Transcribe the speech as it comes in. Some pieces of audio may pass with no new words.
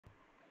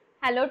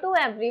Hello to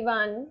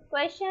everyone.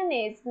 Question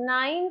is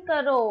 9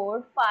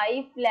 crore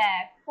 5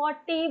 lakh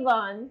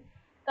 41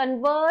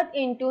 convert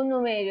into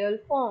numeral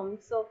form.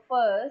 So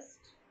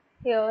first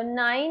here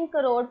 9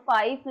 crore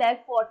 5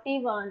 lakh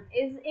 41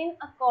 is in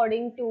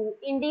according to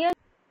Indian.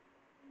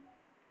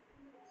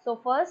 So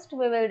first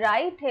we will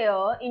write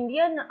here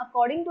Indian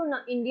according to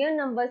Indian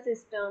number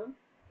system.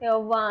 Here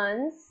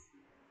ones,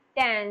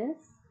 tens,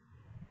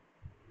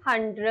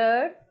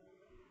 hundred,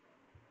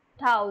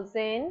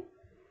 thousand,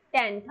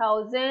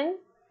 10,000,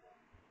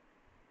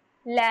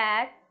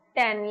 lakh,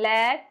 10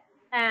 lakh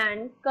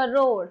and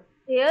crore.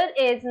 Here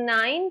is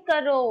 9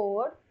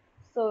 crore.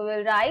 So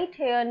we'll write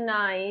here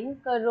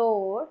 9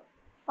 crore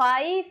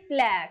 5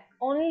 lakh.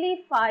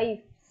 Only 5.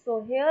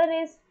 So here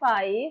is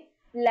 5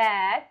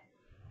 lakh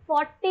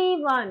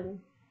 41.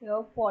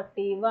 Here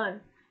 41.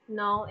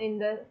 Now in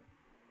the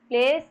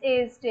place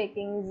is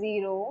taking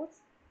zeros.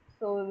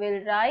 So we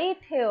will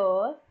write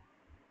here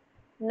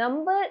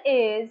number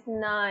is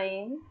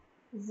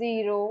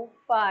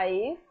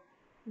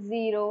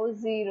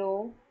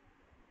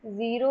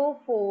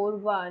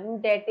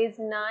 9050041, that is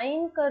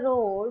 9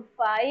 crore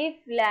 5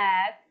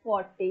 lakh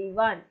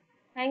 41.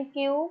 Thank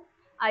you.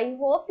 I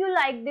hope you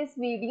like this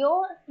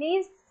video.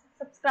 Please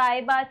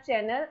subscribe our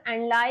channel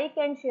and like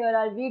and share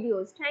our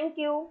videos. Thank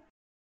you.